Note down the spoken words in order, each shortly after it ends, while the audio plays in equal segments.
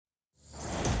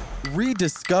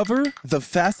Rediscover the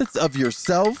facets of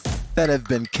yourself that have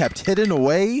been kept hidden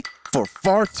away for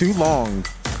far too long.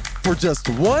 For just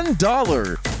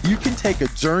 $1, you can take a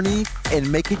journey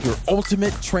and make it your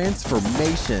ultimate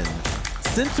transformation.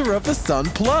 Center of the Sun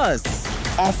Plus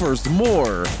offers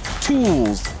more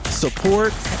tools,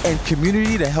 support, and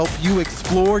community to help you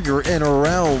explore your inner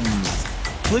realms.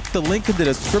 Click the link in the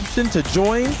description to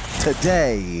join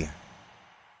today.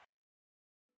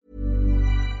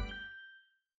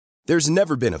 There's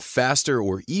never been a faster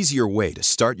or easier way to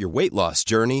start your weight loss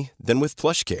journey than with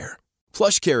PlushCare.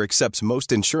 PlushCare accepts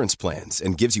most insurance plans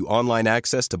and gives you online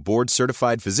access to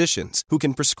board-certified physicians who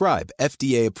can prescribe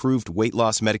FDA-approved weight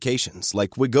loss medications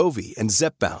like Wegovy and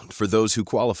Zepbound for those who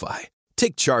qualify.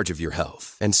 Take charge of your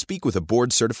health and speak with a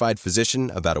board-certified physician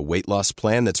about a weight loss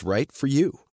plan that's right for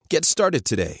you. Get started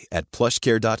today at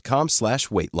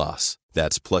plushcare.com/weight loss.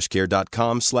 That's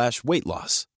plushcare.com/weight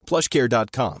loss.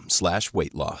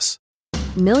 plushcare.com/weight loss.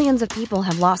 Millions of people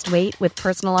have lost weight with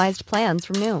personalized plans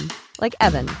from Noom. Like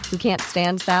Evan, who can't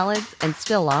stand salads and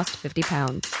still lost 50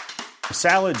 pounds.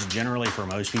 Salads generally for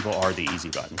most people are the easy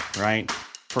button, right?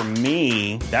 For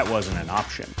me, that wasn't an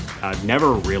option. I never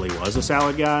really was a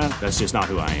salad guy. That's just not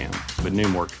who I am. But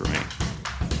Noom worked for me.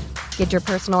 Get your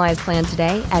personalized plan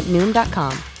today at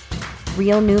Noom.com.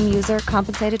 Real Noom user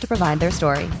compensated to provide their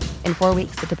story. In 4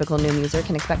 weeks, the typical Noom user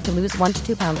can expect to lose 1 to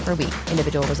 2 pounds per week.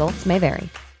 Individual results may vary.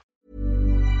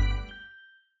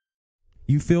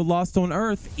 You feel lost on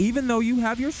Earth, even though you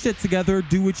have your shit together,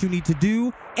 do what you need to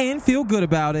do, and feel good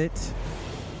about it.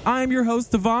 I am your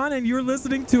host, Devon, and you're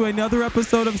listening to another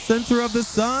episode of Center of the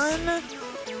Sun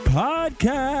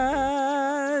Podcast.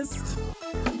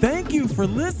 Thank you for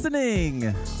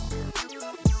listening.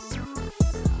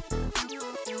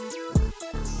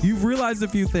 You've realized a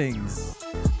few things.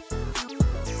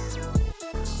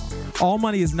 All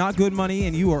money is not good money,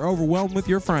 and you are overwhelmed with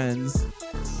your friends.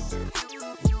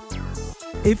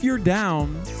 If you're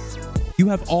down, you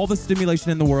have all the stimulation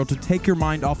in the world to take your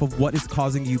mind off of what is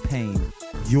causing you pain.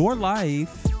 Your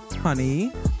life,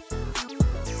 honey,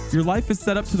 your life is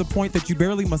set up to the point that you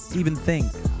barely must even think.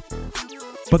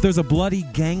 But there's a bloody,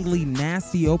 gangly,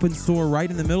 nasty open sore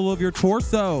right in the middle of your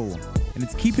torso, and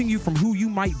it's keeping you from who you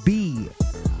might be.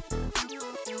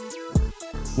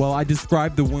 Well, I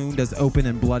described the wound as open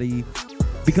and bloody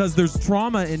because there's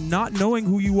trauma in not knowing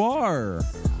who you are.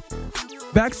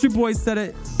 Backstreet Boys said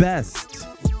it best.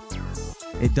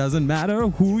 It doesn't matter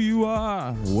who you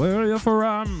are, where you're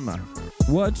from,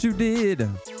 what you did.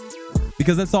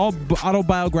 Because that's all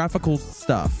autobiographical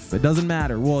stuff. It doesn't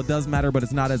matter. Well, it does matter, but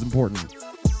it's not as important.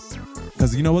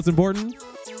 Because you know what's important?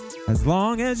 As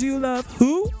long as you love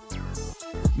who?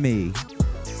 Me.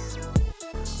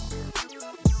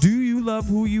 Do you love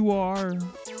who you are?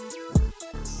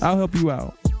 I'll help you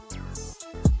out.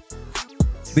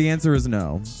 The answer is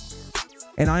no.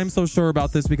 And I am so sure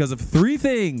about this because of 3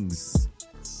 things.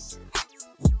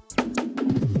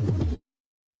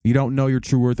 You don't know your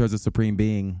true worth as a supreme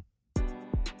being.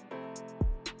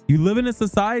 You live in a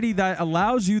society that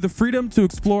allows you the freedom to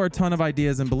explore a ton of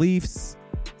ideas and beliefs.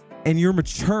 And you're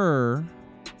mature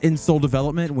in soul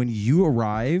development when you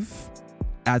arrive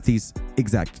at these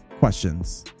exact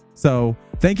questions. So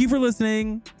thank you for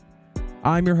listening.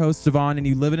 I'm your host, Devon, and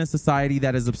you live in a society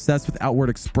that is obsessed with outward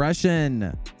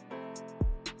expression.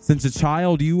 Since a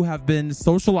child, you have been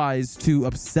socialized to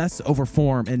obsess over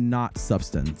form and not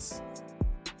substance.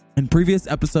 In previous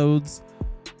episodes,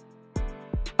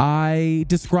 I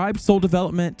described soul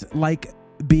development like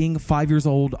being 5 years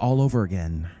old all over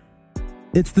again.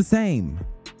 It's the same.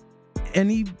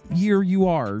 Any year you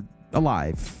are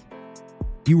alive.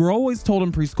 You were always told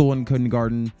in preschool and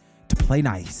kindergarten to play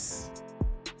nice.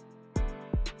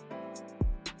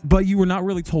 But you were not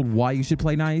really told why you should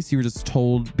play nice. You were just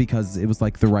told because it was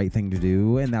like the right thing to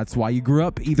do. And that's why you grew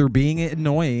up either being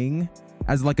annoying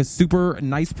as like a super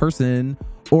nice person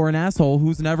or an asshole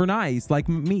who's never nice, like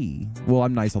me. Well,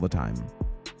 I'm nice all the time.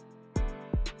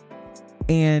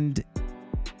 And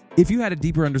if you had a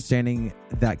deeper understanding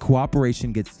that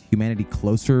cooperation gets humanity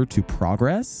closer to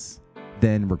progress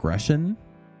than regression,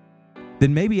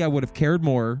 then maybe I would have cared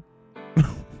more.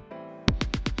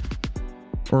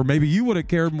 Or maybe you would have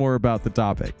cared more about the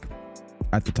topic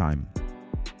at the time.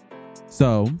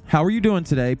 So, how are you doing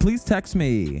today? Please text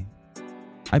me.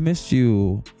 I missed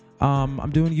you. I'm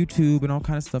doing YouTube and all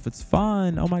kind of stuff. It's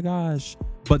fun. Oh my gosh.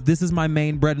 But this is my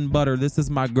main bread and butter. This is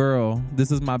my girl.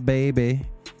 This is my baby.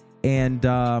 And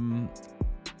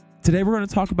today we're going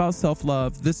to talk about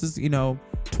self-love. This is,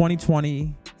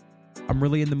 2020. I'm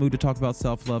really in the mood to talk about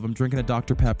self-love. I'm drinking a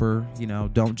Dr. Pepper.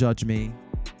 Don't judge me.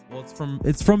 Well,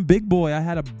 it's from Big Boy. I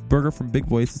had a burger from Big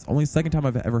Boy. It's the only second time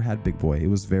I've ever had Big Boy. It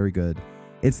was very good.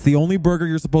 It's the only burger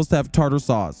you're supposed to have tartar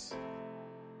sauce.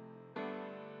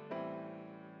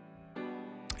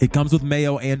 It comes with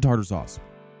mayo and tartar sauce.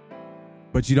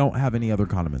 But you don't have any other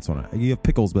condiments on it. You have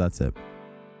pickles, but that's it.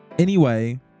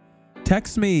 Anyway,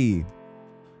 text me.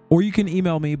 Or you can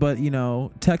email me, but,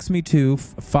 text me to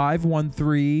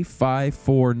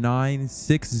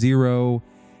 513-549-6080.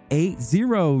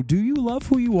 Do you love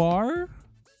who you are?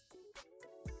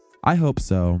 I hope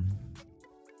so.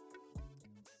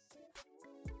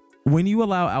 When you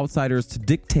allow outsiders to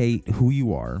dictate who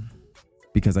you are,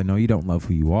 because I know you don't love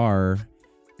who you are,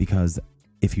 because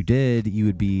if you did, you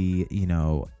would be,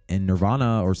 in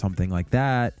Nirvana or something like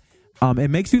that. It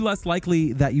makes you less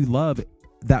likely that you love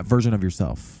that version of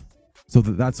yourself. So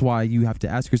that's why you have to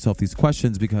ask yourself these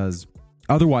questions, because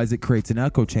otherwise it creates an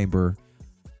echo chamber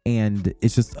and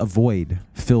it's just a void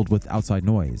filled with outside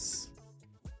noise.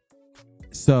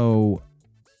 So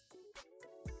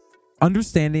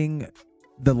understanding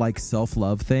the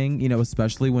self-love thing,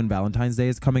 especially when Valentine's Day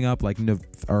is coming up,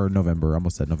 November,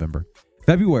 almost said November.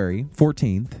 February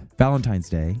 14th, Valentine's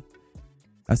Day,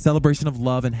 a celebration of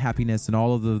love and happiness and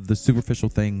all of the superficial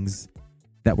things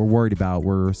that we're worried about.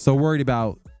 We're so worried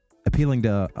about appealing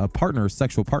to a partner,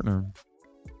 sexual partner.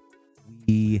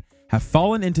 We have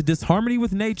fallen into disharmony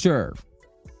with nature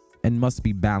and must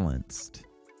be balanced.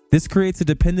 This creates a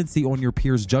dependency on your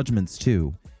peers' judgments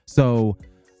too. So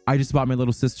I just bought my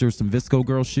little sister some Visco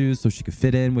girl shoes so she could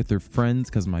fit in with her friends,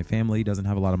 because my family doesn't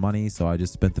have a lot of money. So I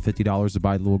just spent the $50 to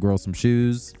buy the little girl some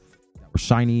shoes that were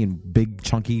shiny and big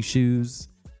chunky shoes.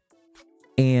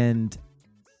 And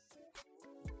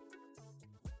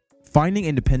finding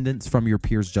independence from your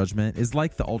peers' judgment is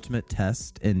like the ultimate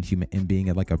test in being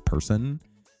a person,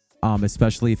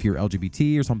 especially if you're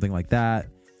LGBT or something like that.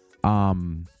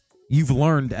 You've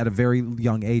learned at a very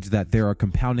young age that there are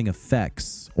compounding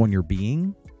effects on your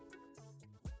being.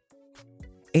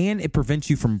 And it prevents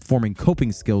you from forming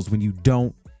coping skills when you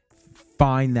don't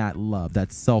find that love,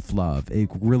 that self-love. It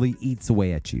really eats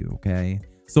away at you, okay?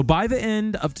 So by the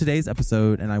end of today's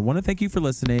episode, and I want to thank you for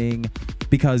listening,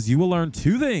 because you will learn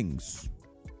two things.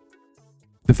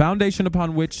 The foundation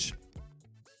upon which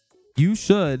you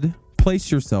should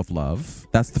place your self-love.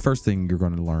 That's the first thing you're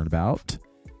going to learn about.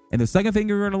 And the second thing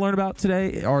you're going to learn about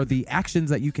today are the actions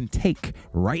that you can take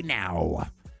right now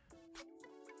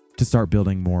to start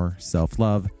building more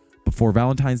self-love before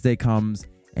Valentine's Day comes.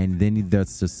 And then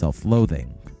that's just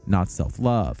self-loathing, not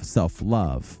self-love.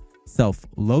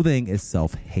 Self-loathing is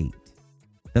self-hate.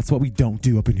 That's what we don't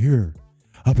do up in here,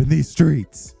 up in these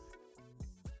streets.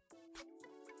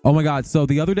 Oh my God. So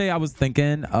the other day I was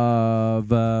thinking of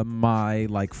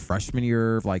my freshman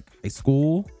year of high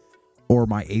school, or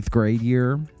my 8th grade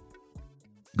year,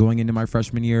 going into my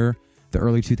freshman year, the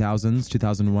early 2000s,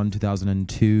 2001,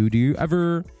 2002. Do you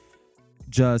ever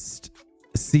just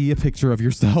see a picture of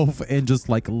yourself and just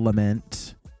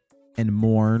lament and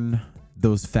mourn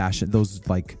those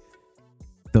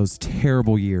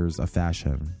terrible years of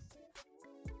fashion?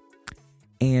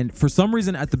 And for some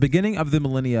reason, at the beginning of the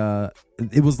millennia,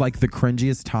 it was the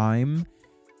cringiest time.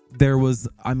 There was,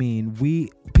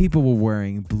 people were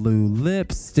wearing blue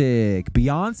lipstick.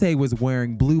 Beyonce was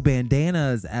wearing blue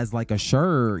bandanas as a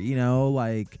shirt,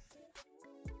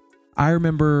 I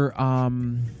remember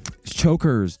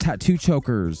chokers, tattoo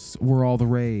chokers were all the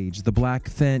rage. The black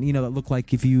thin, that looked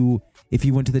like if you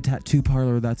went to the tattoo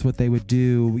parlor, that's what they would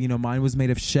do. Mine was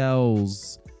made of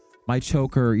shells. My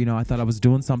choker, I thought I was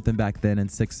doing something back then in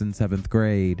 6th and 7th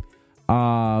grade.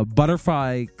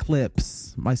 Butterfly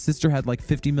clips. My sister had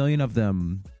 50 million of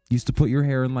them. Used to put your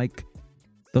hair in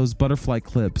those butterfly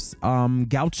clips.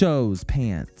 Gauchos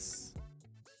pants.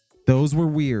 Those were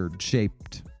weird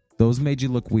shaped. Those made you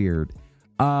look weird.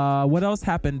 What else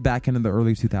happened back in the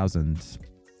early 2000s?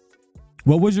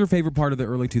 What was your favorite part of the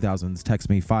early 2000s? Text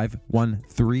me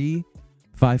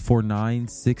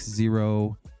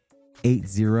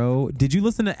 513-549-6080. Did you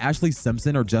listen to Ashley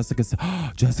Simpson or Jessica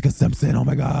Simpson? Oh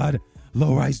my God.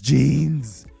 Low-rise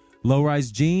jeans.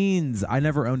 Low-rise jeans. I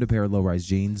never owned a pair of low-rise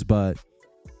jeans,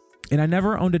 and I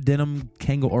never owned a denim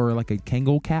Kangol or a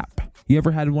Kangol cap. You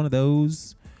ever had one of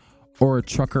those? Or a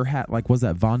trucker hat, was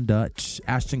that Von Dutch?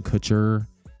 Ashton Kutcher.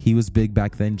 He was big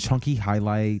back then. Chunky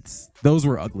highlights. Those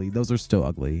were ugly. Those are still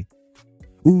ugly.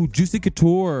 Ooh, Juicy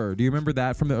Couture. Do you remember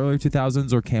that from the early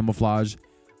 2000s? Or camouflage?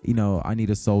 I Need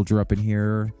a Soldier up in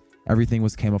here. Everything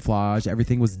was camouflage.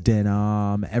 Everything was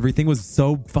denim. Everything was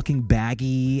so fucking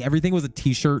baggy. Everything was a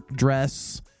t-shirt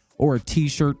dress or a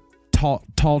t-shirt,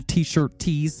 tall t-shirt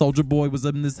tee. Soulja Boy was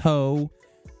in this hoe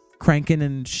cranking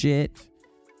and shit.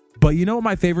 But you know what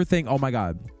my favorite thing? Oh my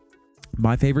God.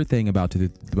 My favorite thing about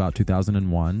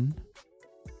 2001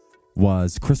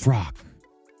 was Chris Rock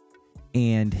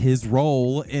and his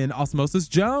role in Osmosis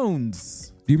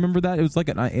Jones. Do you remember that? It was like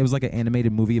an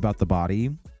animated movie about the body,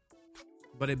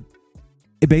 but it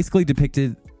basically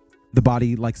depicted the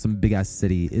body like some big ass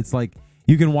city. It's like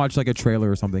you can watch like a trailer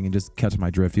or something and just catch my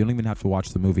drift. You don't even have to watch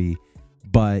the movie,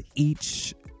 but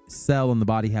each cell in the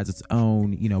body has its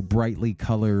own, brightly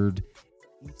colored.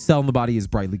 Each cell in the body is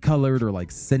brightly colored or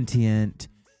like sentient,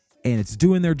 and it's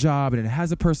doing their job, and it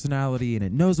has a personality, and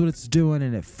it knows what it's doing,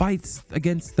 and it fights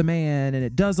against the man, and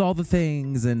it does all the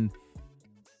things, and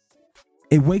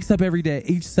it wakes up every day.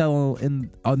 Each cell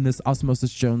on this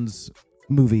Osmosis Jones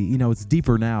movie, it's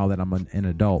deeper now that I'm an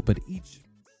adult, but each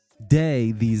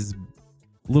day these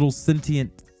little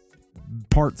sentient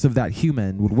parts of that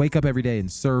human would wake up every day and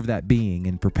serve that being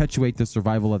and perpetuate the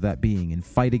survival of that being and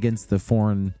fight against the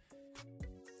foreign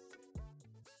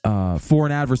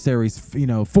adversaries,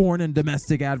 foreign and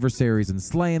domestic adversaries, and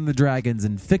slaying the dragons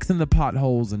and fixing the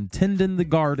potholes and tending the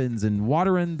gardens and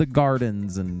watering the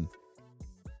gardens and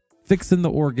fixing the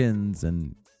organs.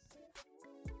 And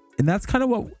that's kind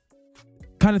of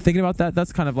thinking about that.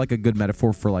 That's kind of like a good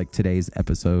metaphor for like today's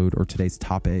episode or today's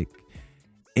topic.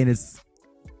 And it's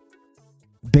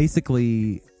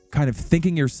basically kind of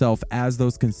thinking yourself as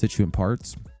those constituent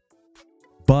parts,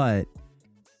 but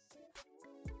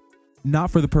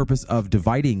not for the purpose of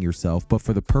dividing yourself, but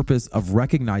for the purpose of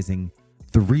recognizing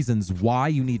the reasons why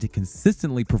you need to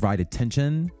consistently provide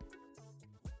attention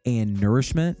and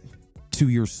nourishment to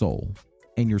your soul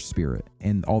and your spirit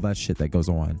and all that shit that goes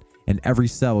on. And every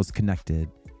cell is connected,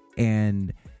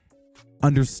 and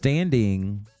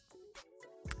understanding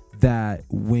that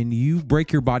when you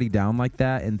break your body down like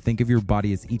that and think of your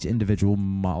body as each individual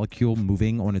molecule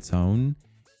moving on its own,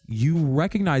 you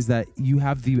recognize that you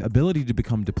have the ability to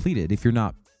become depleted if you're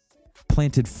not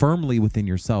planted firmly within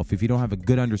yourself. If you don't have a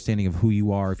good understanding of who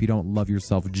you are, if you don't love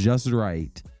yourself just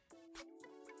right,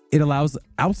 it allows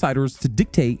outsiders to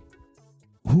dictate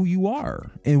who you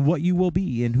are and what you will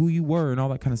be and who you were and all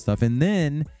that kind of stuff. And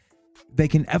then they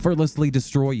can effortlessly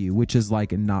destroy you, which is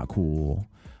like not cool.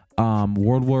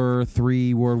 World War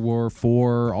III, World War IV,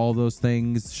 all those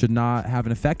things should not have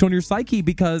an effect on your psyche,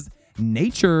 because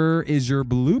nature is your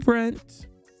blueprint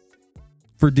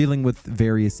for dealing with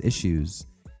various issues.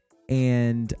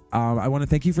 And I want to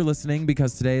thank you for listening,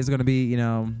 because today is going to be,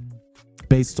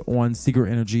 based on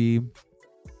Secret Energy.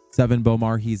 Seven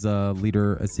Bomar, he's a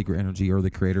leader of Secret Energy, or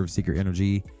the creator of Secret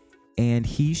Energy. And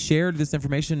he shared this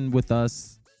information with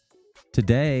us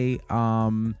today.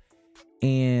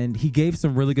 And he gave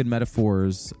some really good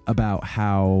metaphors about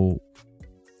how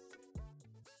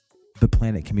the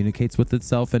planet communicates with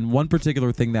itself. And one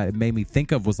particular thing that it made me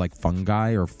think of was like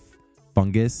fungi or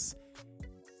fungus,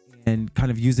 and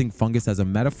kind of using fungus as a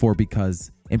metaphor,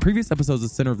 because in previous episodes of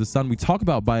Center of the Sun, we talk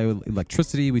about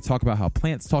bioelectricity. We talk about how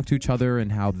plants talk to each other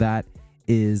and how that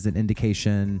is an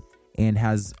indication, and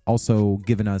has also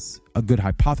given us a good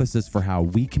hypothesis for how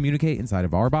we communicate inside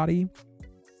of our body.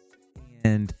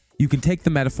 And you can take the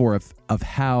metaphor of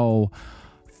how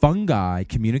fungi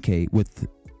communicate with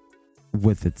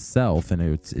itself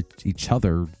and each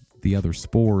other, the other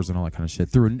spores and all that kind of shit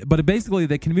but basically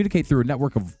they communicate through a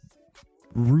network of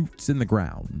roots in the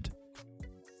ground.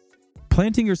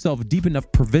 Planting yourself deep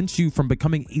enough prevents you from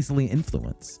becoming easily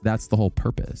influenced. That's the whole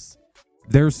purpose.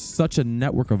 There's such a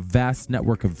vast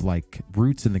network of like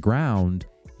roots in the ground.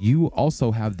 You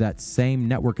also have that same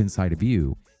network inside of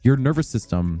you. Your nervous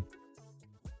system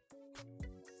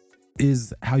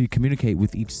is how you communicate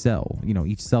with each cell.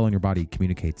 Each cell in your body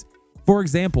communicates. For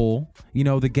example,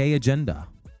 the gay agenda.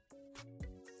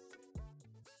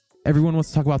 Everyone wants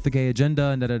to talk about the gay agenda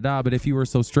and but if you were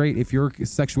so straight, if your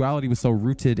sexuality was so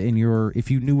rooted in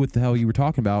if you knew what the hell you were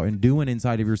talking about and doing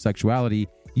inside of your sexuality,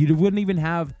 you wouldn't even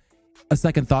have a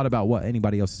second thought about what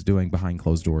anybody else is doing behind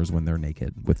closed doors when they're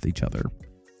naked with each other.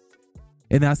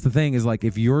 And that's the thing, is like,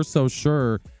 if you're so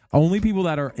sure, only people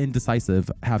that are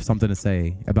indecisive have something to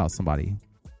say about somebody.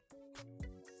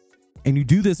 And you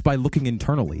do this by looking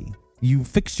internally. You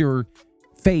fix your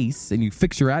face and you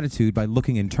fix your attitude by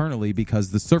looking internally,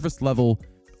 because the surface level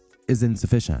is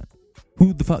insufficient.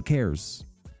 Who the fuck cares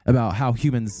about how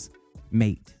humans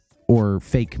mate or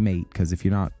fake mate? Because if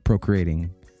you're not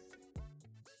procreating,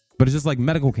 but it's just like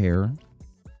medical care,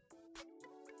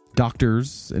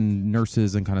 doctors and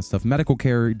nurses and kind of stuff. Medical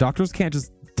care, doctors can't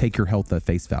just take your health at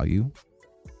face value.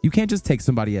 You can't just take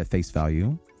somebody at face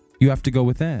value. You have to go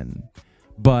within.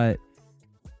 But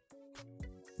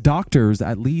doctors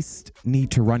at least need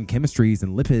to run chemistries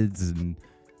and lipids and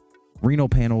renal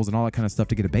panels and all that kind of stuff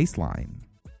to get a baseline.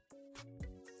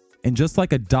 And just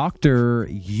like a doctor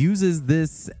uses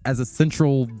this as a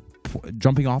central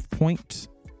jumping off point,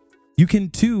 you can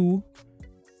too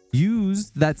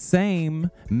use that same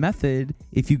method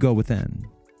if you go within.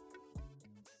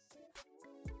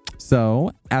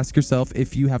 So ask yourself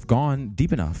if you have gone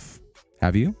deep enough.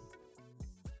 Have you?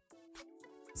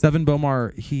 Seven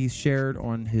Bomar, he shared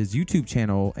on his YouTube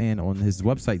channel and on his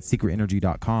website,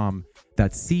 secretenergy.com,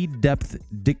 that seed depth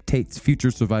dictates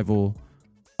future survival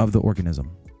of the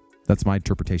organism. That's my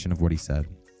interpretation of what he said.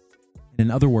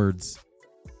 In other words,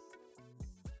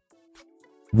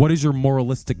 what is your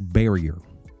moralistic barrier?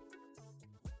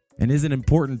 And is it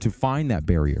important to find that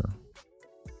barrier?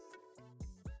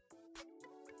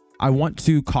 I want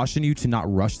to caution you to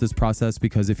not rush this process,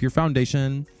 because if your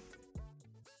foundation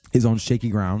is on shaky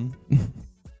ground,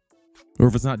 or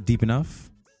if it's not deep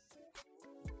enough,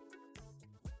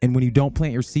 and when you don't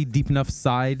plant your seed deep enough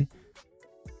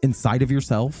inside of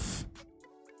yourself,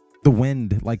 the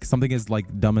wind, like something as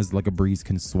like dumb as like a breeze,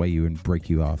 can sway you and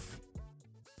break you off,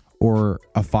 or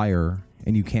a fire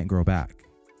and you can't grow back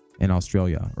in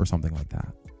Australia or something like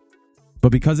that.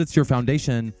 But because it's your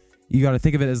foundation, you got to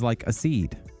think of it as like a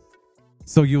seed.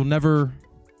 So you'll never,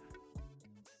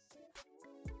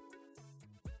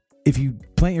 if you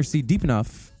plant your seed deep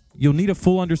enough, you'll need a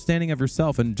full understanding of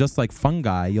yourself. And just like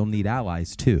fungi, you'll need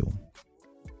allies too.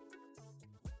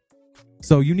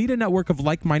 So you need a network of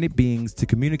like-minded beings to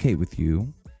communicate with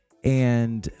you.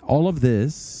 And all of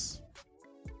this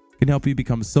can help you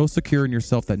become so secure in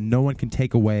yourself that no one can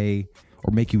take away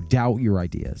or make you doubt your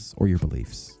ideas or your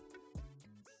beliefs.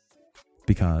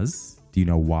 Because, do you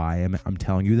know why I'm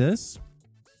telling you this?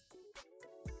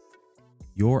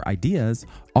 Your ideas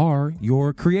are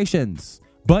your creations,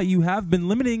 but you have been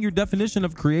limiting your definition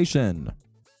of creation.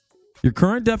 Your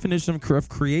current definition of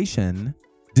creation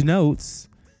denotes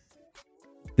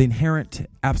the inherent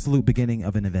absolute beginning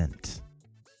of an event.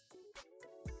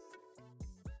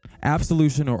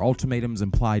 Absolution or ultimatums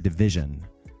imply division.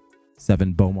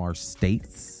 Seven Bomar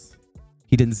states.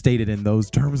 He didn't state it in those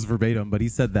terms verbatim, but he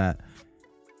said that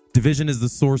division is the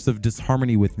source of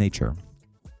disharmony with nature.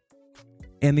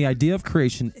 And the idea of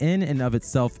creation in and of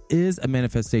itself is a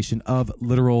manifestation of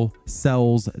literal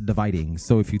cells dividing.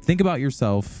 So if you think about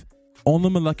yourself on the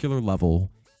molecular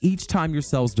level, each time your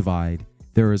cells divide,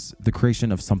 there is the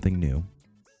creation of something new.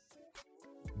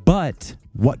 But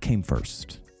what came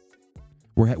first?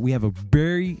 We have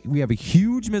a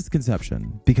huge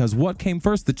misconception, because what came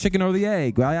first, the chicken or the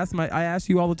egg? I ask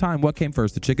you all the time, what came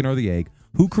first, the chicken or the egg?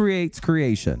 Who creates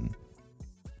creation?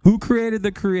 Who created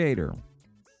the creator?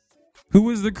 Who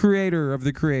is the creator of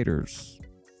the creators?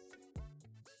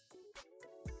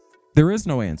 There is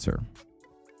no answer.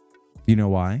 You know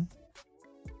why?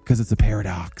 Because it's a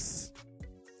paradox.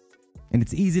 And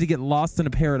it's easy to get lost in a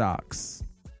paradox.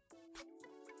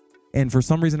 And for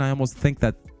some reason, I almost think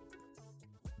that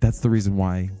that's the reason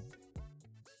why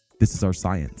this is our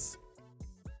science.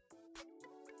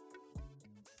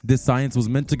 This science was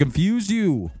meant to confuse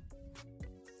you.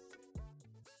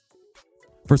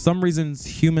 For some reasons,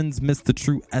 humans miss the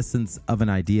true essence of an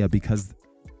idea because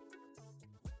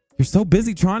you're so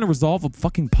busy trying to resolve a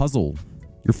fucking puzzle.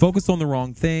 You're focused on the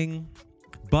wrong thing.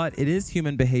 But it is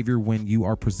human behavior when you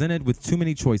are presented with too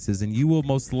many choices, and you will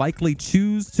most likely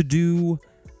choose to do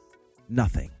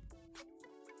nothing.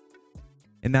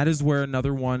 And that is where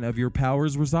another one of your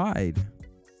powers reside.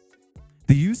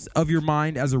 The use of your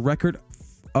mind as a record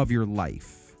of your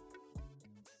life.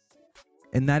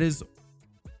 And that is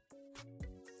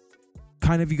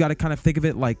you got to kind of think of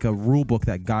it like a rule book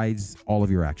that guides all of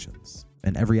your actions.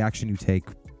 And every action you take,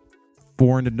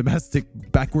 foreign and domestic,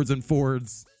 backwards and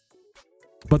forwards.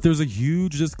 But there's a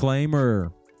huge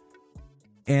disclaimer.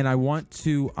 And I want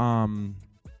to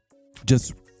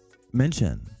just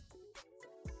mention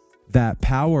that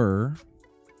power,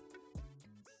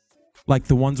 like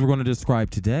the ones we're going to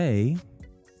describe today,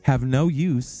 have no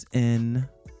use in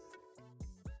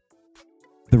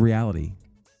the reality.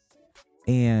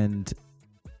 And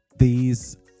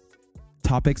these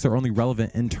topics are only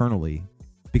relevant internally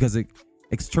because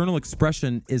external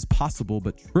expression is possible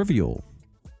but trivial.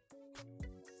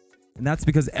 And that's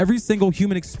because every single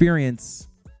human experience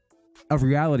of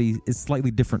reality is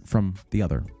slightly different from the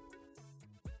other.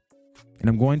 And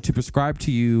I'm going to prescribe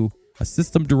to you a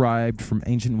system derived from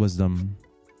ancient wisdom,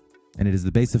 and it is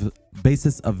the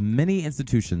basis of many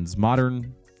institutions,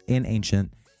 modern and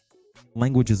ancient.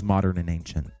 Language is modern and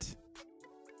ancient.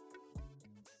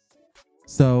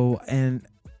 So, and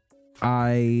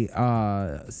I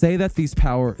say that this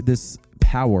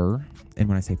power, and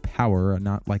when I say power,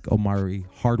 not like Omari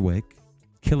Hardwick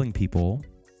killing people,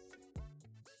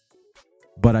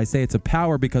 But I say it's a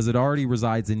power because it already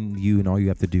resides in you, and all you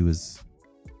have to do is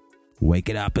wake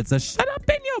it up. It's a shut up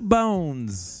in your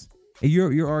bones.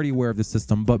 You're already aware of the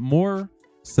system, but more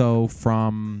so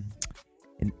from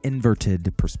an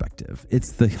inverted perspective.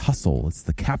 It's the hustle, it's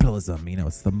the capitalism,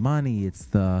 it's the money, it's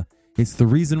the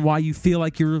reason why you feel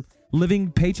like you're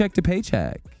living paycheck to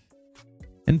paycheck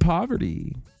in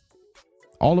poverty.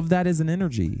 All of that is an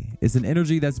energy. It's an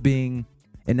energy that's being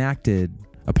enacted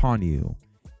upon you.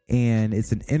 And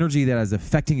it's an energy that is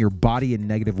affecting your body in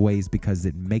negative ways because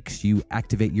it makes you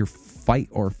activate your fight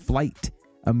or flight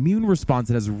immune response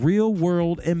that has real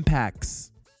world impacts.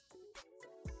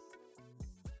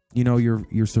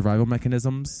 Your survival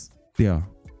mechanisms,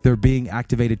 they're being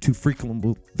activated too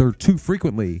frequently. They're too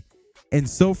frequently, and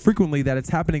so frequently that it's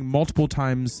happening multiple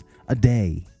times a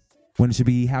day when it should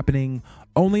be happening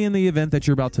only in the event that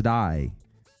you're about to die.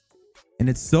 And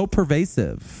it's so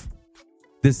pervasive,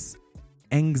 this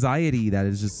anxiety that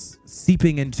is just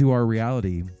seeping into our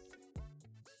reality.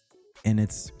 And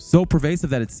it's so pervasive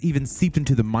that it's even seeped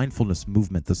into the mindfulness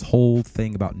movement, this whole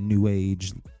thing about new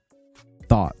age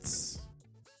thoughts.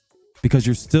 Because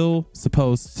you're still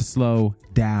supposed to slow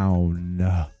down.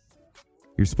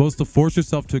 You're supposed to force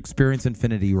yourself to experience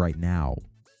infinity right now.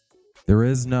 There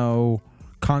is no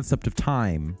concept of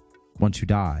time once you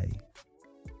die.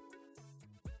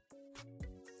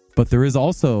 But there is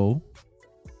also,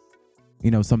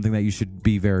 something that you should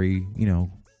be very,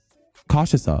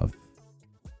 cautious of.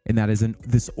 And that is in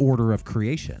this order of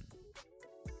creation.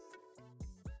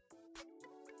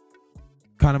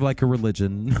 Kind of like a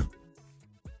religion.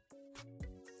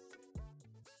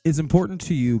 Is important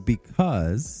to you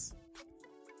because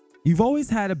you've always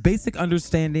had a basic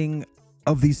understanding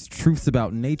of these truths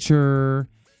about nature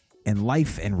and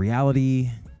life and reality.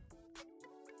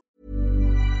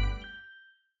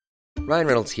 Ryan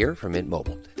Reynolds here from Mint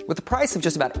Mobile. With the price of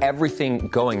just about everything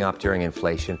going up during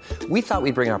inflation, we thought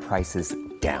we'd bring our prices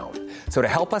down. So to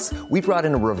help us, we brought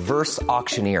in a reverse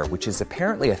auctioneer, which is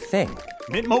apparently a thing.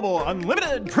 Mint Mobile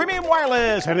Unlimited Premium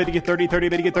Wireless. How to get 30, 30,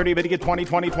 bit to get 30, bit to get 20,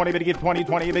 20, 20, bit to get 20,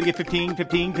 20, bit to get 15,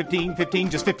 15, 15,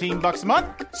 15, just $15 a month?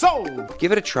 Sold!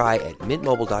 Give it a try at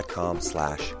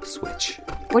mintmobile.com/switch.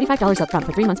 $45 up front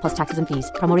for 3 months plus taxes and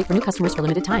fees. Promo rate for new customers for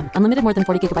limited time. Unlimited more than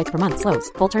 40 gigabytes per month.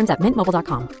 Slows full terms at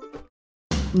mintmobile.com.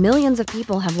 Millions of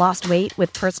people have lost weight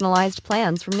with personalized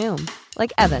plans from Noom.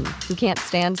 Like Evan, who can't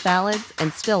stand salads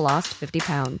and still lost 50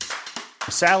 pounds.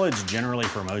 Salads generally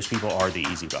for most people are the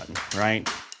easy button, right?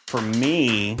 For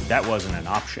me, that wasn't an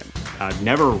option. I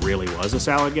never really was a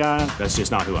salad guy. That's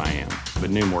just not who I am.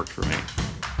 But Noom worked for me.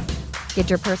 Get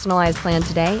your personalized plan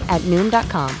today at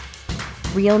Noom.com.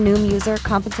 Real Noom user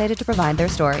compensated to provide their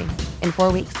story. In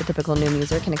 4 weeks, the typical Noom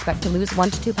user can expect to lose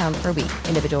 1 to 2 pounds per week.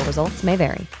 Individual results may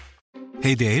vary.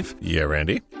 Hey, Dave. Yeah,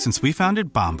 Randy. Since we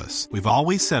founded Bombas, we've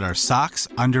always said our socks,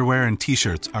 underwear, and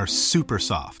T-shirts are super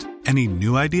soft. Any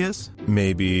new ideas?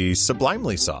 Maybe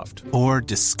sublimely soft. Or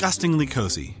disgustingly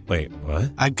cozy. Wait,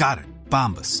 what? I got it.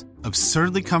 Bombas.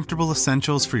 Absurdly comfortable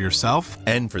essentials for yourself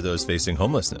and for those facing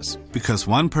homelessness. Because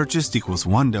one purchased equals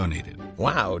one donated.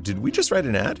 Wow, did we just write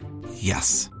an ad?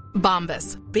 Yes.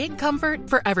 Bombas. Big comfort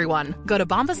for everyone. Go to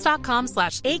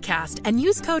bombas.com/ACAST and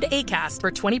use code ACAST for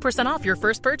 20% off your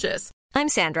first purchase. I'm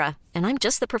Sandra, and I'm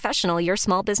just the professional your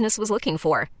small business was looking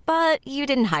for. But you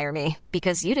didn't hire me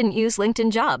because you didn't use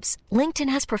LinkedIn Jobs. LinkedIn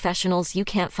has professionals you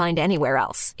can't find anywhere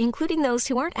else, including those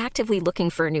who aren't actively looking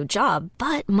for a new job,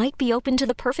 but might be open to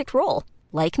the perfect role,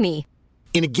 like me.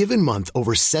 In a given month,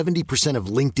 over 70% of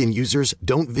LinkedIn users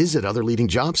don't visit other leading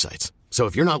job sites. So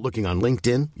if you're not looking on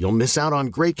LinkedIn, you'll miss out on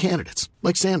great candidates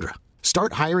like Sandra.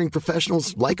 Start hiring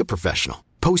professionals like a professional.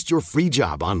 Post your free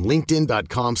job on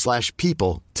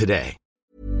linkedin.com/people today.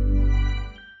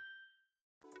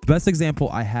 The best example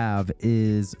I have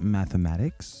is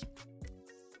mathematics.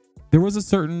 There was a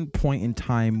certain point in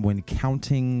time when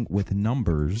counting with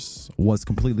numbers was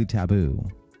completely taboo.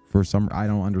 For some, I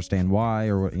don't understand why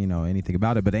or anything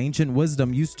about it, but ancient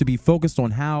wisdom used to be focused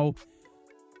on how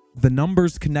the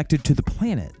numbers connected to the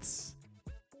planets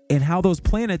and how those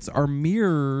planets are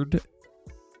mirrored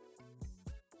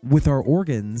with our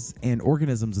organs and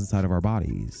organisms inside of our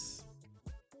bodies.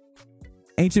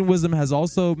 Ancient wisdom has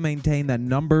also maintained that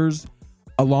numbers,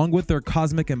 along with their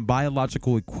cosmic and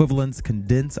biological equivalents,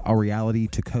 condense our reality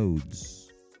to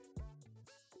codes.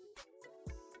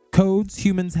 Codes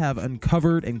humans have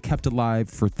uncovered and kept alive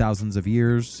for thousands of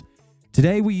years.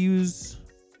 Today we use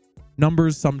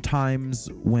numbers sometimes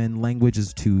when language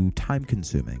is too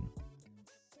time-consuming.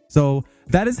 So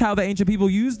that is how the ancient people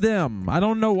used them. I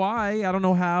don't know why. I don't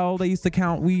know how they used to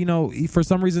count. For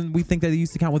some reason, we think that they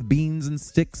used to count with beans and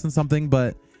sticks and something,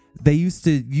 but They used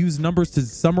to use numbers to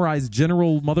summarize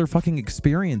general motherfucking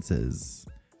experiences.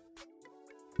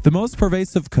 The most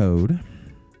pervasive code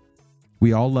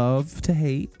we all love to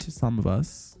hate, some of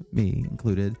us, me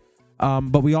included,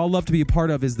 but we all love to be a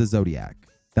part of is the zodiac.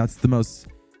 That's the most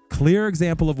clear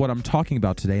example of what I'm talking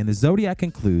about today. And the zodiac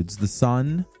includes the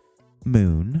sun,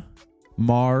 moon,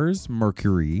 Mars,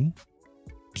 Mercury,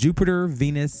 Jupiter,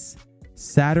 Venus,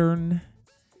 Saturn,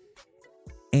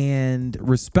 and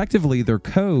respectively their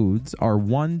codes are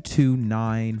 1, 2,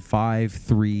 9, 5,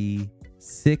 3,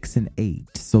 6, and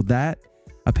 8. So that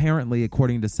apparently,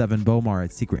 according to Seven Bomar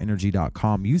at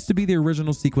secretenergy.com, used to be the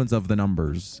original sequence of the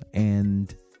numbers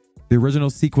and the original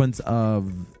sequence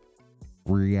of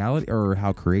reality, or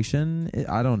how creation,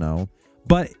 I don't know.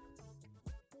 But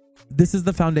this is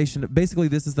the foundation. Basically,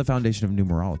 this is the foundation of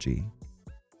numerology.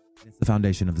 It's the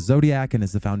foundation of the zodiac, and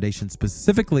it's the foundation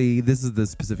specifically. This is the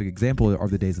specific example of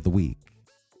the days of the week.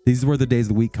 These are where the days of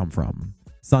the week come from.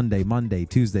 Sunday, Monday,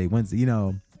 Tuesday, Wednesday,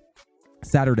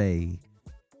 Saturday.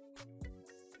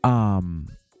 And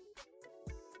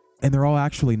they're all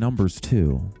actually numbers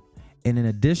too. And in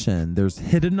addition, there's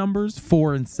hidden numbers,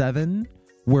 4 and 7,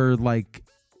 where like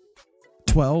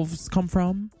 12s come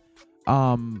from,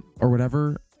 or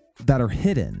whatever, that are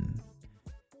hidden.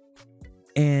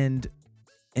 And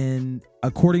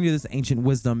according to this ancient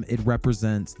wisdom, it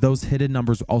represents, those hidden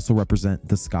numbers also represent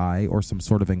the sky or some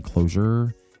sort of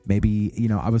enclosure. Maybe,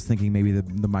 I was thinking maybe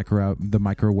the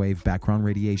microwave background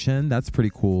radiation. That's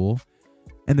pretty cool.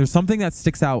 And there's something that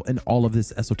sticks out in all of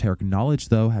this esoteric knowledge,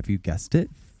 though. Have you guessed it?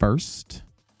 First,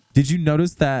 did you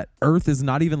notice that Earth is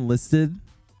not even listed?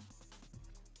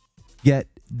 Yet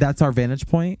that's our vantage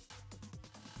point.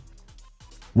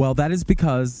 Well, that is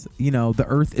because, the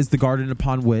Earth is the garden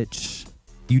upon which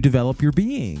you develop your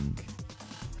being.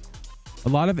 A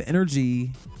lot of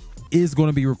energy is going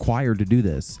to be required to do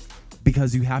this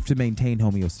because you have to maintain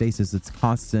homeostasis. It's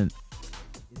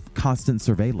constant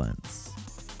surveillance.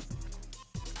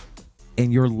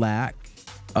 And your lack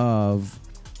of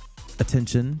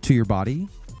attention to your body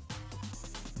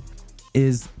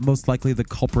is most likely the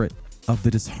culprit of the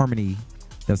disharmony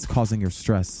that's causing your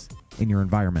stress in your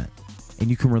environment. And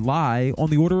you can rely on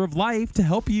the order of life to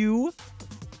help you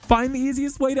find the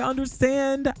easiest way to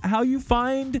understand how you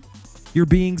find your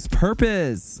being's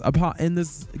purpose in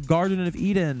this Garden of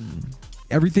Eden.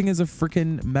 Everything is a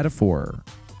freaking metaphor.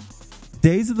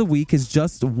 Days of the week is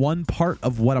just one part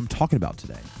of what I'm talking about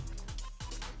today.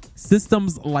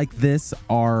 Systems like this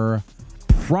are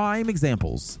prime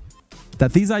examples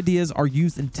that these ideas are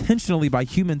used intentionally by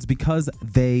humans because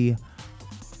they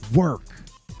work.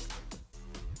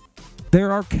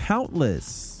 There are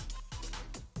countless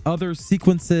other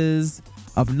sequences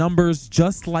of numbers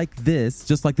just like this,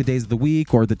 just like the days of the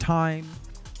week or the time,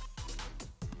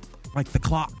 like the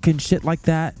clock and shit like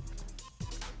that.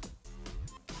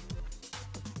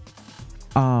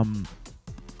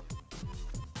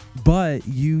 But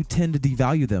you tend to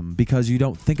devalue them because you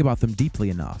don't think about them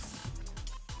deeply enough.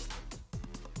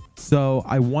 So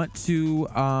I want to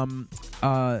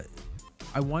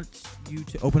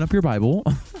open up your Bible.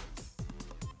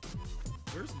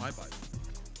 Where's my Bible?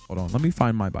 Hold on, let me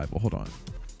find my Bible. Hold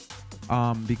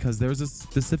on. Because there's a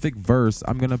specific verse.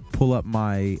 I'm gonna pull up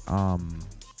my I'm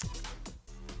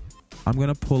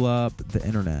gonna pull up the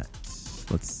internet.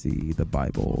 Let's see, the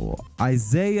Bible.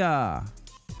 Isaiah.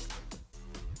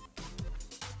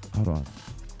 Hold on.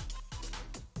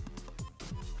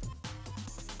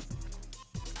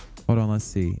 Let's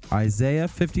see. Isaiah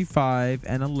 55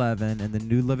 and 11 in the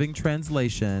New Living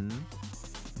Translation.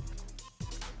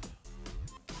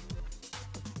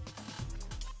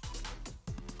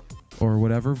 Or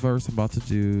whatever verse I'm about to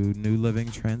do. New Living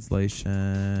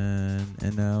Translation.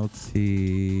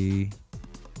 NLT.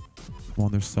 Come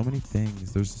on, there's so many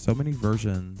things. There's so many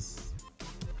versions.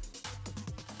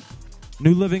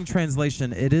 New Living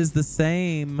Translation. It is the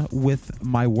same with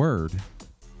my word.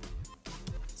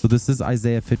 So this is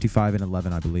Isaiah 55 and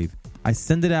 11, I believe. I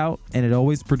send it out and it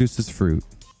always produces fruit.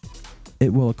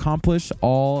 It will accomplish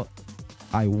all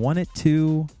I want it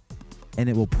to, and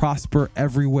it will prosper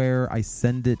everywhere I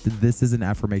send it. This is an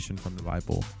affirmation from the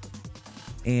Bible.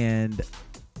 And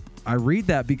I read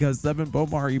that because Seven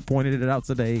Bomar, you pointed it out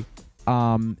today,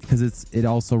 because it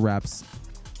also wraps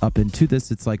up into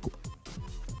this. It's like,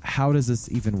 how does this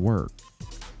even work?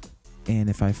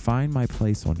 And if I find my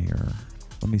place on here,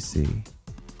 let me see.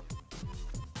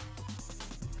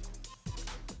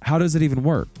 How does it even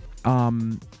work?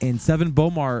 In Seven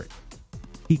Bomar,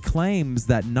 he claims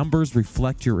that numbers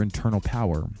reflect your internal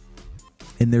power.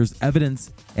 And there's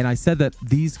evidence, and I said that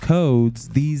these codes,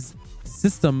 these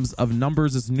systems of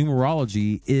numbers as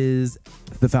numerology is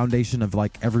the foundation of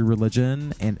like every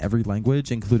religion and every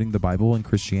language, including the Bible and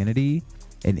Christianity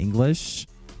and English.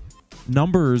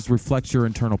 Numbers reflect your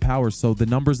internal power. So the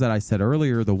numbers that I said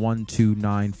earlier, the 1, 2,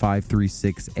 9, 5, 3,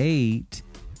 6, 8,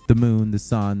 the moon, the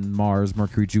sun, Mars,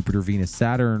 Mercury, Jupiter, Venus,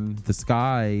 Saturn, the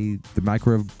sky,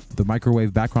 the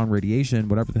microwave background radiation,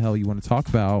 whatever the hell you want to talk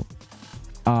about.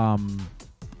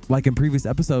 Like in previous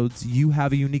episodes, you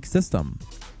have a unique system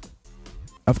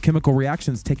of chemical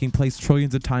reactions taking place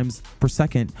trillions of times per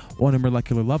second on a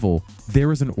molecular level.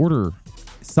 There is an order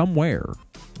somewhere.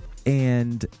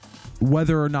 And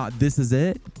whether or not this is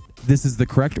it, this is the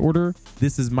correct order,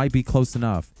 might be close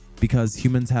enough, because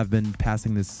humans have been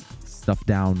passing this stuff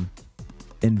down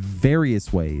in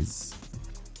various ways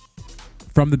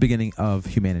from the beginning of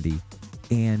humanity.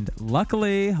 And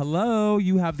luckily, hello,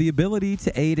 you have the ability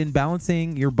to aid in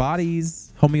balancing your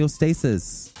body's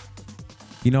homeostasis.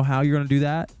 You know how you're going to do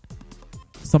that?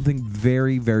 Something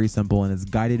very, very simple, and it's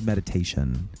guided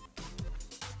meditation.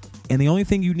 And the only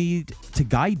thing you need to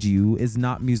guide you is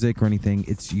not music or anything.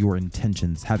 It's your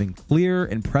intentions. Having clear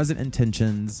and present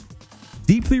intentions,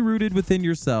 deeply rooted within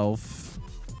yourself,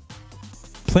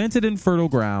 planted in fertile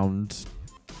ground.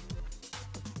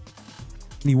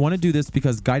 And you want to do this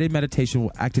because guided meditation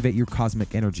will activate your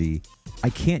cosmic energy. I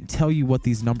can't tell you what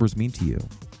these numbers mean to you.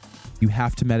 You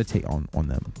have to meditate on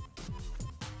them.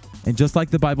 And just like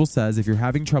the Bible says, if you're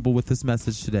having trouble with this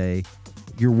message today,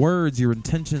 your words, your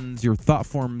intentions, your thought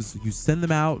forms, you send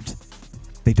them out,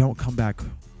 they don't come back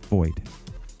void.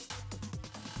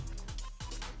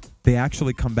 They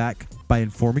actually come back by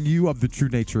informing you of the true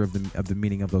nature of the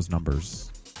meaning of those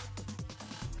numbers.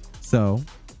 So,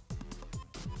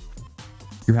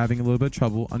 you're having a little bit of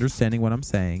trouble understanding what I'm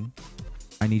saying.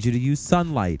 I need you to use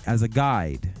sunlight as a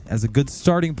guide, as a good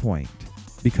starting point,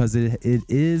 because it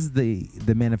is the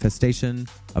manifestation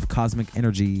of cosmic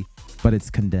energy, but it's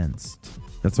condensed.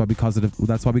 That's why we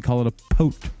call it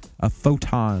a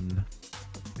photon,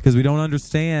 because we don't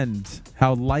understand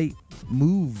how light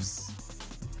moves.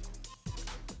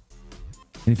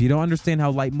 And if you don't understand how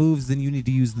light moves, then you need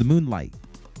to use the moonlight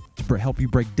to help you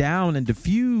break down and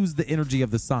diffuse the energy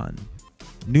of the sun.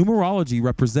 Numerology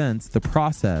represents the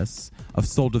process of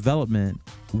soul development,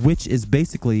 which is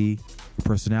basically your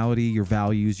personality, your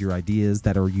values, your ideas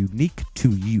that are unique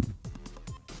to you.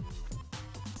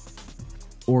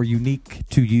 Or unique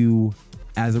to you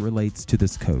as it relates to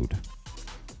this code.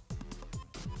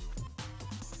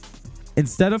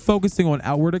 Instead of focusing on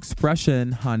outward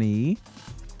expression, honey,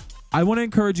 I want to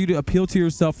encourage you to appeal to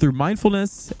yourself through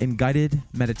mindfulness and guided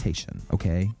meditation,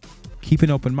 okay? Keep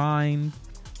an open mind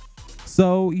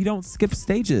so you don't skip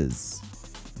stages.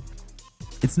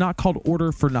 It's not called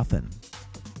order for nothing.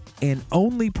 And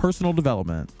only personal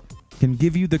development can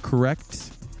give you the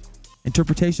correct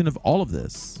interpretation of all of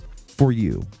this for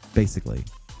you, basically.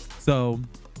 So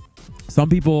some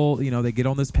people, they get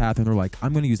on this path and they're like,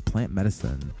 I'm going to use plant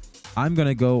medicine. I'm going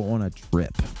to go on a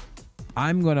trip.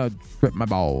 I'm going to trip my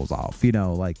balls off.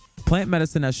 Plant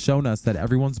medicine has shown us that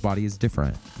everyone's body is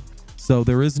different. So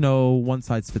there is no one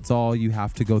size fits all. You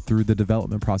have to go through the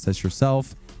development process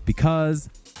yourself because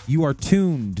you are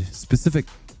tuned specific,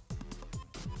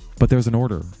 but there's an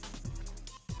order.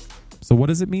 So what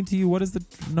does it mean to you? What is the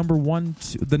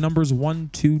numbers 1,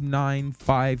 2, 9,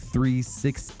 5, 3,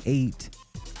 6, 8?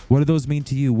 What do those mean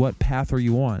to you? What path are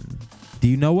you on? Do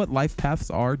you know what life paths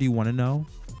are? Do you want to know?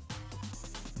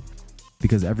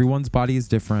 Because everyone's body is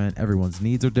different. Everyone's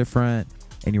needs are different.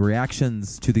 And your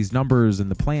reactions to these numbers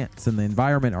and the plants and the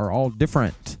environment are all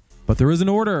different. But there is an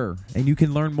order, and you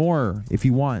can learn more if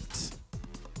you want.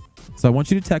 So I want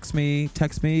you to text me.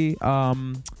 I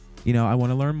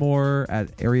want to learn more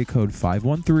at area code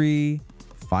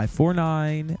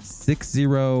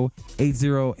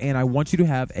 513-549-6080. And I want you to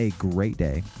have a great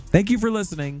day. Thank you for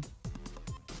listening.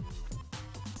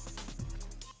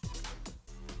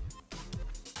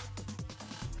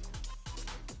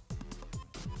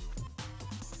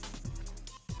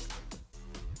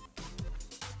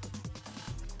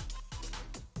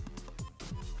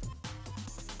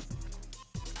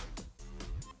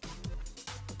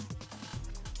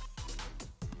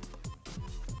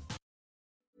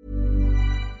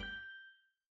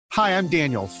 Hi, I'm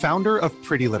Daniel, founder of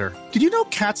Pretty Litter. Did you know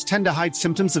cats tend to hide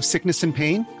symptoms of sickness and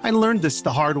pain? I learned this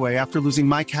the hard way after losing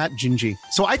my cat, Gingy.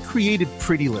 So I created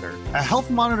Pretty Litter, a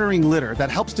health monitoring litter that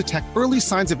helps detect early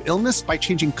signs of illness by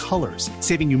changing colors,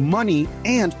 saving you money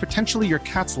and potentially your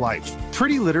cat's life.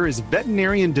 Pretty Litter is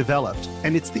veterinarian developed,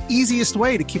 and it's the easiest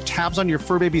way to keep tabs on your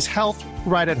fur baby's health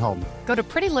right at home. Go to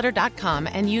prettylitter.com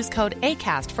and use code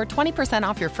ACAST for 20%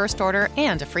 off your first order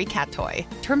and a free cat toy.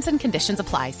 Terms and conditions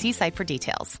apply. See site for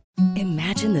details.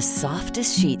 Imagine the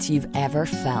softest sheets you've ever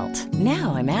felt.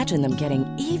 Now imagine them getting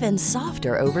even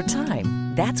softer over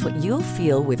time. That's what you'll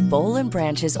feel with Boll &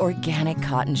 Branch's organic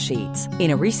cotton sheets.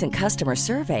 In a recent customer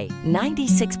survey,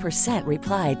 96%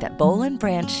 replied that Boll &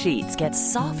 Branch sheets get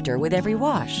softer with every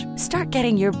wash. Start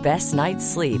getting your best night's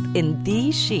sleep in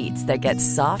these sheets that get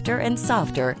softer and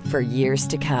softer for years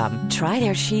to come. Try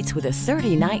their sheets with a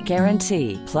 30-night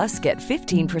guarantee. Plus, get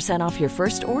 15% off your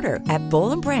first order at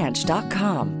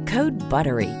bollandbranch.com. Code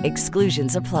BUTTERY.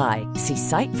 Exclusions apply. See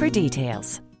site for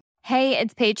details. Hey,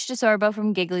 it's Paige DeSorbo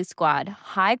from Giggly Squad.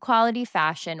 High quality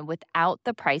fashion without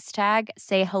the price tag.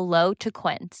 Say hello to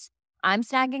Quince. I'm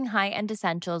snagging high-end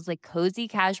essentials like cozy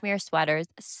cashmere sweaters,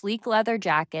 sleek leather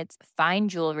jackets, fine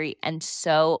jewelry, and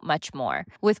so much more.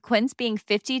 With Quince being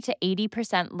 50 to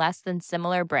 80% less than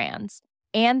similar brands.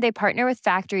 And they partner with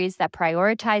factories that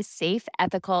prioritize safe,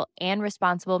 ethical, and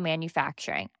responsible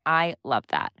manufacturing. I love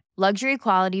that. Luxury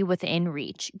quality within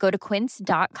reach. Go to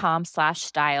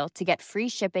quince.com/style to get free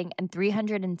shipping and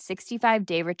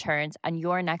 365-day returns on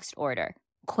your next order.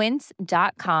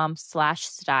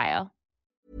 Quince.com/style.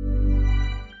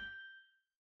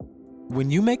 When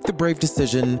you make the brave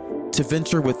decision to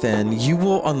venture within, you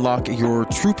will unlock your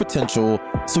true potential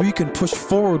so you can push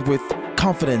forward with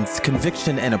confidence,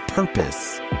 conviction, and a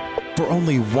purpose. For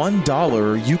only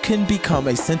 $1, you can become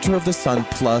a Center of the Sun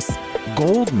Plus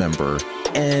Gold member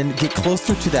and get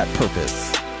closer to that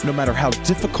purpose. No matter how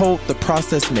difficult the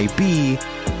process may be,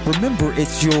 remember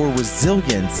it's your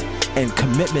resilience and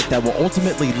commitment that will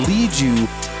ultimately lead you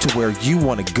to where you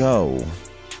want to go.